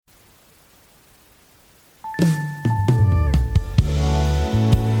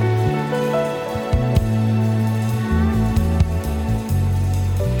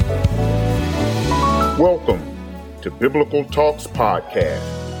to Biblical Talks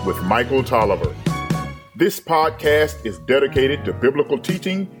Podcast with Michael Tolliver. This podcast is dedicated to biblical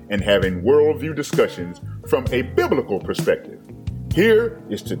teaching and having worldview discussions from a biblical perspective. Here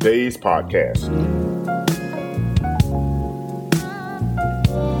is today's podcast.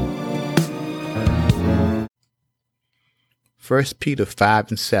 1 Peter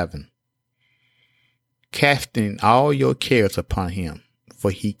 5:7. Casting all your cares upon him, for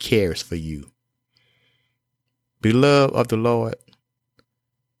he cares for you. Beloved of the Lord,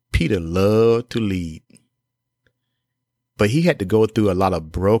 Peter loved to lead, but he had to go through a lot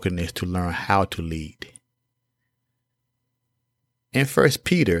of brokenness to learn how to lead. In 1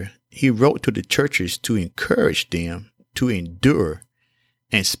 Peter, he wrote to the churches to encourage them to endure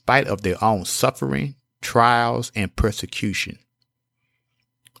in spite of their own suffering, trials, and persecution.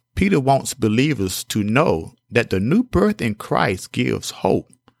 Peter wants believers to know that the new birth in Christ gives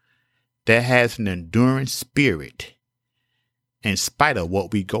hope that has an enduring spirit in spite of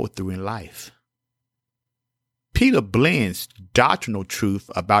what we go through in life. Peter blends doctrinal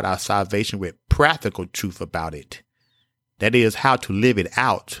truth about our salvation with practical truth about it. That is, how to live it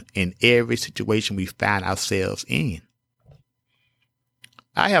out in every situation we find ourselves in.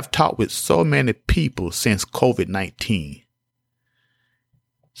 I have talked with so many people since COVID-19.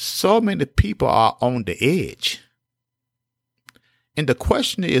 So many people are on the edge. And the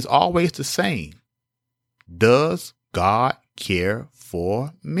question is always the same. Does God care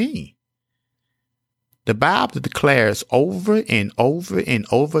for me? The Bible declares over and over and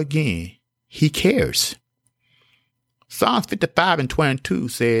over again, he cares. Psalms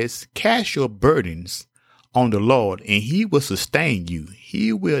 55:22 says, cast your burdens on the Lord and he will sustain you.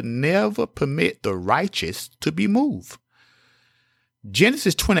 He will never permit the righteous to be moved.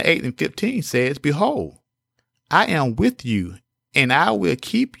 Genesis 28:15 says, behold, I am with you and I will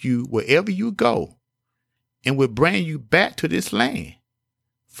keep you wherever you go and will bring you back to this land.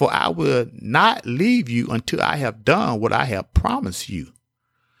 For I will not leave you until I have done what I have promised you.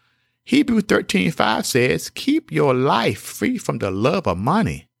 Hebrews 13:5 says, keep your life free from the love of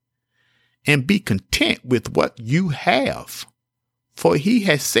money and be content with what you have. For he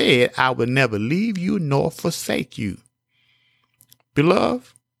has said, I will never leave you nor forsake you.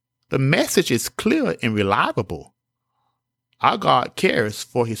 Beloved, the message is clear and reliable. Our God cares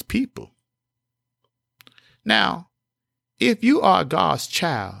for his people. Now, if you are God's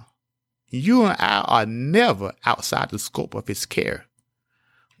child, you and I are never outside the scope of his care.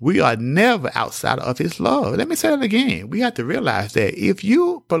 We are never outside of his love. Let me say that again. We have to realize that if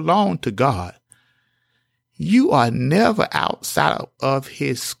you belong to God, you are never outside of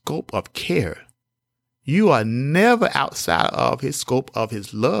his scope of care. You are never outside of his scope of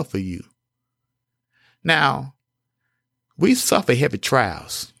his love for you. Now, we suffer heavy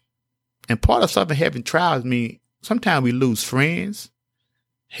trials. And part of suffering heavy trials means sometimes we lose friends,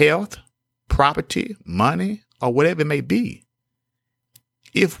 health, property, money, or whatever it may be.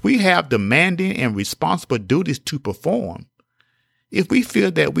 If we have demanding and responsible duties to perform, if we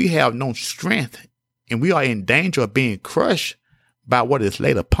feel that we have no strength and we are in danger of being crushed by what is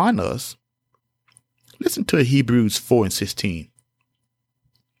laid upon us, listen to Hebrews 4:16.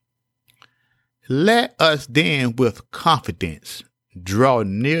 Let us then with confidence draw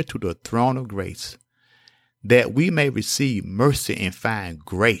near to the throne of grace, that we may receive mercy and find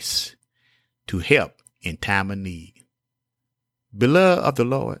grace to help in time of need. Beloved of the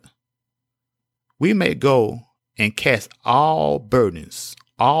Lord, we may go and cast all burdens,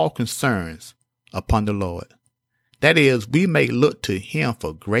 all concerns upon the Lord. That is, we may look to him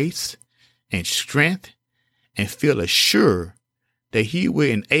for grace and strength and feel assured that he will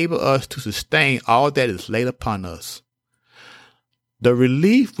enable us to sustain all that is laid upon us. The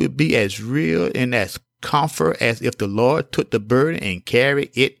relief will be as real and as comfort as if the Lord took the burden and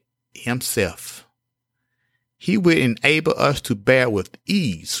carried it himself. He will enable us to bear with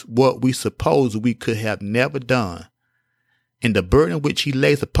ease what we suppose we could have never done. And the burden which he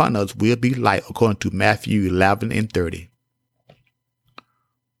lays upon us will be light, according to Matthew 11:30.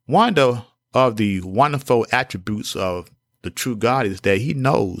 One of the wonderful attributes of the true God is that he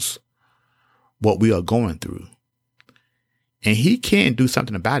knows what we are going through. And he can do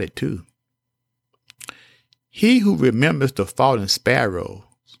something about it too. He who remembers the fallen sparrows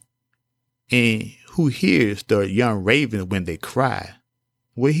and who hears the young ravens when they cry,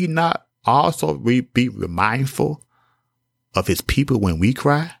 will he not also be mindful of his people when we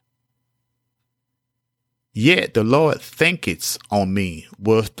cry? Yet the Lord thinketh on me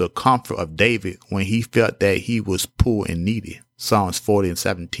was the comfort of David when he felt that he was poor and needy. Psalms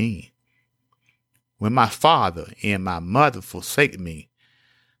 40:17. When my father and my mother forsake me,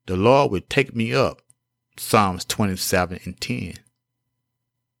 the Lord will take me up. Psalms 27:10.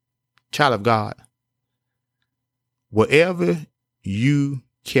 Child of God, whatever you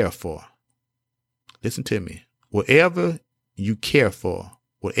care for, listen to me, whatever you care for,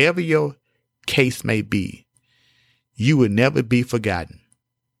 whatever your case may be, you will never be forgotten.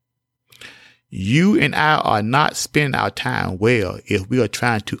 You and I are not spending our time well if we are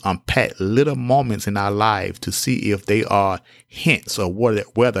trying to unpack little moments in our lives to see if they are hints of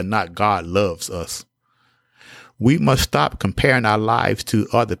whether or not God loves us. We must stop comparing our lives to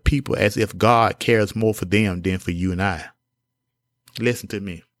other people as if God cares more for them than for you and I. Listen to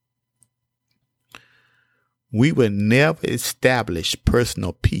me. We will never establish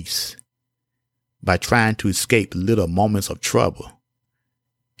personal peace by trying to escape little moments of trouble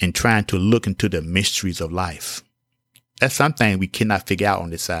and trying to look into the mysteries of life. That's something we cannot figure out on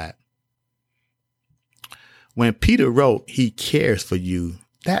this side. When Peter wrote, he cares for you,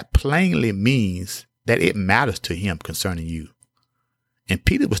 that plainly means that it matters to him concerning you. And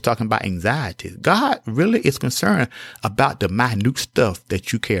Peter was talking about anxiety. God really is concerned about the minute stuff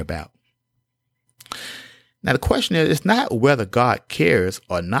that you care about. Now, the question is, it's not whether God cares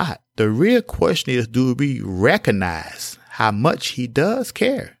or not. The real question is, do we recognize how much he does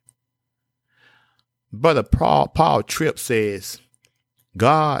care? Brother Paul Tripp says,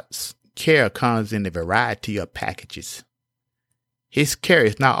 God's care comes in a variety of packages. His care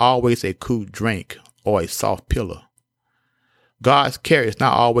is not always a cool drink or a soft pillow. God's care is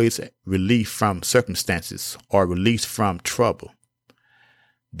not always relief from circumstances or release from trouble.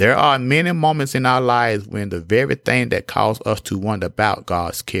 There are many moments in our lives when the very thing that causes us to wonder about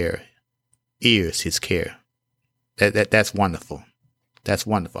God's care is his care. That's wonderful. That's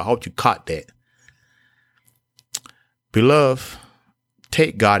wonderful. I hope you caught that. Beloved,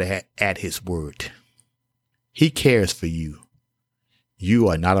 take God at his word. He cares for you. You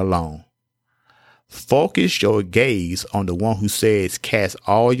are not alone. Focus your gaze on the one who says, cast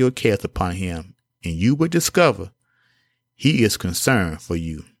all your cares upon him, and you will discover he is concerned for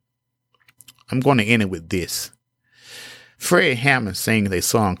you. I'm going to end it with this. Fred Hammond sings a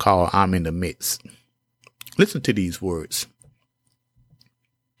song called I'm in the Midst. Listen to these words.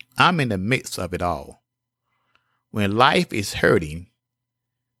 I'm in the midst of it all. When life is hurting,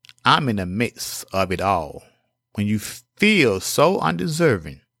 I'm in the midst of it all. When you feel so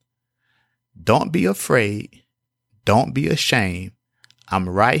undeserving, don't be afraid. Don't be ashamed. I'm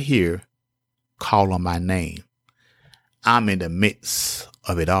right here. Call on my name. I'm in the midst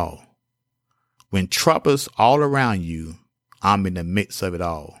of it all. When trouble's all around you, I'm in the midst of it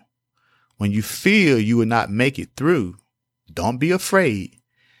all. When you feel you will not make it through, don't be afraid.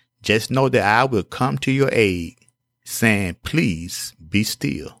 Just know that I will come to your aid, saying, please be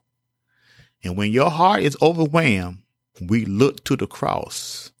still. And when your heart is overwhelmed, we look to the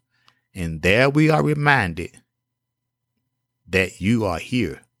cross, and there we are reminded that you are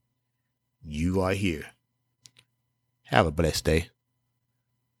here. You are here. Have a blessed day.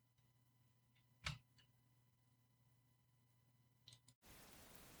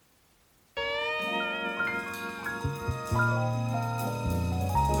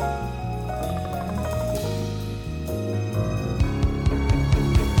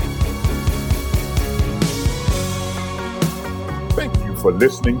 Thank you for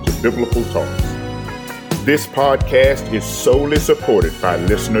listening to Biblical Talks. This podcast is solely supported by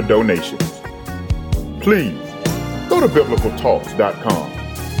listener donations. Please go to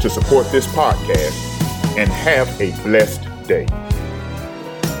biblicaltalks.com to support this podcast and have a blessed day.